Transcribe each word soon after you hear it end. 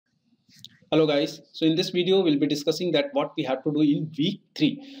Hello guys, so in this video we'll be discussing that what we have to do in week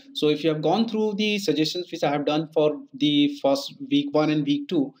 3. So if you have gone through the suggestions which I have done for the first week 1 and week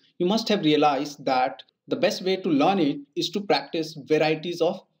 2, you must have realized that the best way to learn it is to practice varieties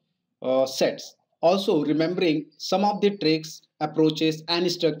of sets. Also remembering some of the tricks, approaches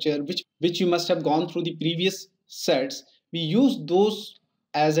and structure which you must have gone through the previous sets. We use those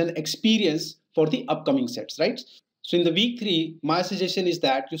as an experience for the upcoming sets, right? So in the week 3, my suggestion is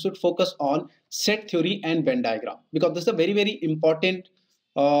that you should focus on set theory and Venn diagram, because this is a very important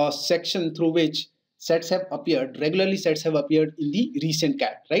section through which sets have appeared. Regularly sets have appeared in the recent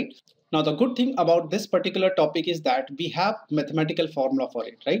CAT, right? Now the good thing about this particular topic is that we have mathematical formula for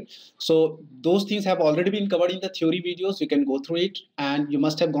it, right? So those things have already been covered in the theory videos. You can go through it, and you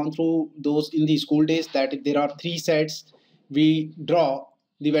must have gone through those in the school days, that if there are 3 sets, we draw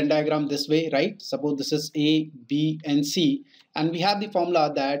the Venn diagram this way, right? Suppose this is A, B and C, and we have the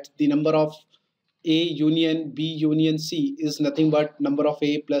formula that the number of A union B union C is nothing but number of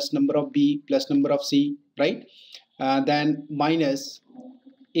A plus number of B plus number of C, right? Then minus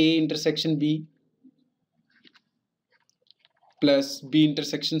A intersection B plus B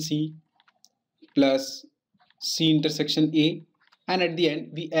intersection C plus C intersection A, and at the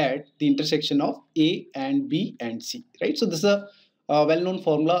end we add the intersection of A and B and C, right? So this is a well-known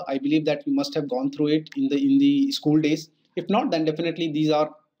formula. I believe that you must have gone through it in the school days. If not, then definitely these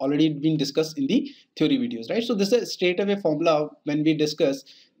are already been discussed in the theory videos, right? So this is a straight away formula when we discuss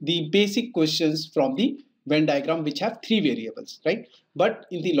the basic questions from the Venn diagram which have 3 variables, right? But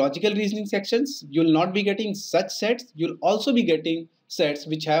in the logical reasoning sections, you'll not be getting such sets. You'll also be getting sets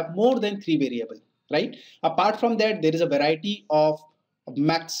which have more than 3 variables, right? Apart from that, there is a variety of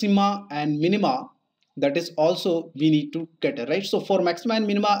maxima and minima that is also we need to cater, right? So for maxima and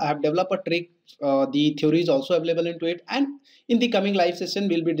minima, I have developed a trick. The theory is also available into it, and in the coming live session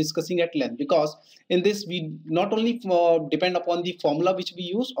we'll be discussing at length, because in this we not only depend upon the formula which we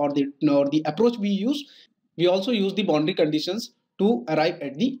use or the approach we use, we also use the boundary conditions to arrive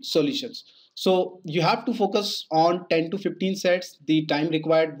at the solutions. So you have to focus on 10 to 15 sets. The time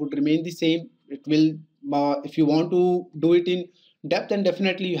required would remain the same. It will if you want to do it in depth, then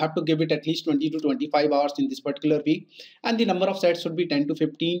definitely you have to give it at least 20 to 25 hours in this particular week, and the number of sets should be 10 to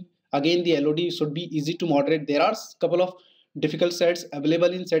 15. Again, the LOD should be easy to moderate. There are a couple of difficult sets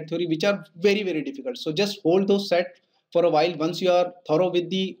available in set theory which are very difficult, so just hold those sets for a while. Once you are thorough with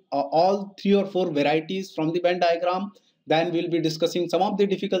the all 3 or 4 varieties from the Venn diagram, then we'll be discussing some of the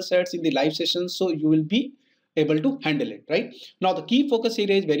difficult sets in the live sessions, so you will be able to handle it, right? Now the key focus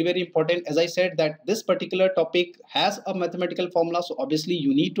area is very important. As I said, that this particular topic has a mathematical formula, so obviously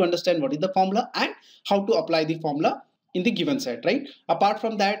you need to understand what is the formula and how to apply the formula in the given set, right? Apart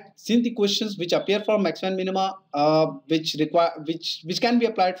from that, since the questions which appear for maxima and minima which can be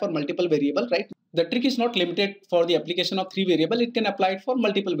applied for multiple variable, right? The trick is not limited for the application of 3 variable. It can apply it for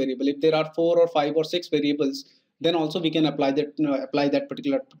multiple variable. If there are 4 or 5 or 6 variables, then also we can apply that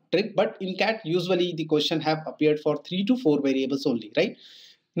particular trick. But in CAT, usually the question have appeared for 3 to 4 variables only, right?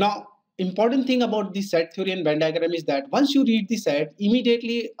 Now, important thing about the set theory and Venn diagram is that once you read the set,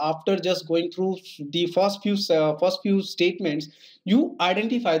 immediately after just going through the first few statements, you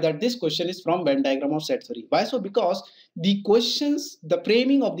identify that this question is from Venn diagram or set theory. Why so? Because the questions, the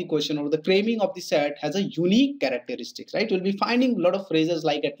framing of the question or the framing of the set has a unique characteristics, right? You'll be finding a lot of phrases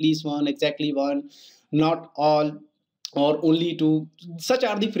like at least one, exactly one, not all, or only two. Such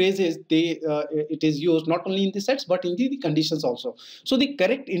are the phrases. It is used not only in the sets but in the conditions also. So the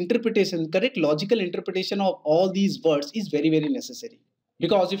correct interpretation, correct logical interpretation of all these words is very necessary,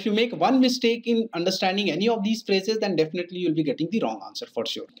 because if you make one mistake in understanding any of these phrases, then definitely you'll be getting the wrong answer for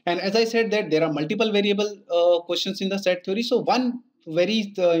sure. And as I said, that there are multiple variable questions in the set theory. So one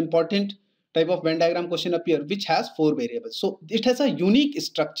very important type of Venn diagram question appear which has 4 variables. So it has a unique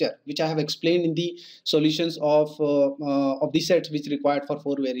structure which I have explained in the solutions of the sets which required for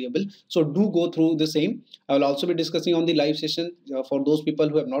 4 variable. So do go through the same. I will also be discussing on the live session for those people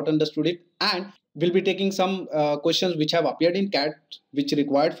who have not understood it, and we'll be taking some questions which have appeared in CAT which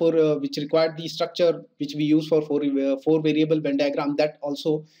required the structure which we use for 4 variable Venn diagram. That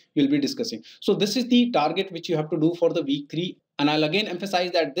also we'll be discussing. So this is the target which you have to do for the week 3. And I'll again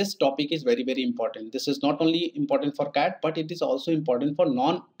emphasize that this topic is very important. This is not only important for CAT, but it is also important for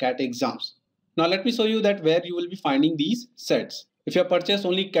non-CAT exams. Now let me show you that where you will be finding these sets. If you have purchased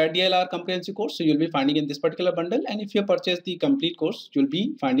only CAT DILR comprehensive course, so you'll be finding in this particular bundle. And if you have purchased the complete course, you'll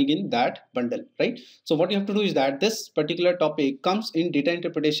be finding in that bundle, right? So what you have to do is that this particular topic comes in data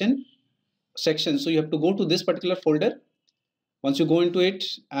interpretation section. So you have to go to this particular folder Once you go into it,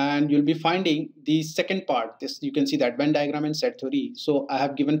 and you'll be finding the second part. This, you can see that Venn diagram and set theory. So I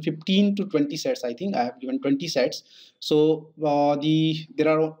have given 15 to 20 sets. I think I have given 20 sets. So there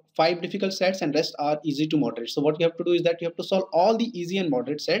are 5 difficult sets and rest are easy to moderate. So what you have to do is that you have to solve all the easy and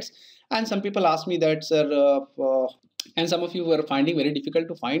moderate sets. And some people ask me that, sir, and some of you were finding very difficult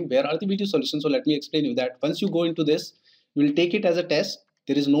to find where are the video solutions. So let me explain you that once you go into this, you will take it as a test.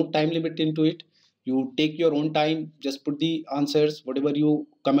 There is no time limit into it. You take your own time, just put the answers, whatever you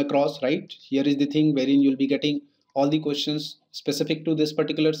come across, right? Here is the thing wherein you'll be getting all the questions specific to this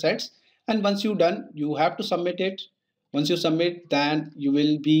particular sets. And once you're done, you have to submit it. Once you submit, then you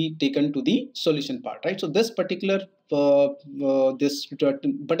will be taken to the solution part, right? So this particular this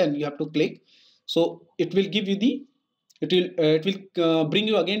button you have to click. So it will give you the, it will bring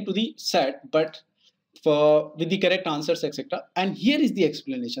you again to the set, but for with the correct answers, etc. And here is the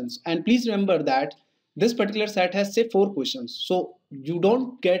explanations. And please remember that this particular set has, say, 4 questions. So you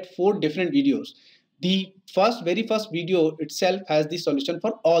don't get 4 different videos. The very first video itself has the solution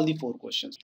for all the 4 questions.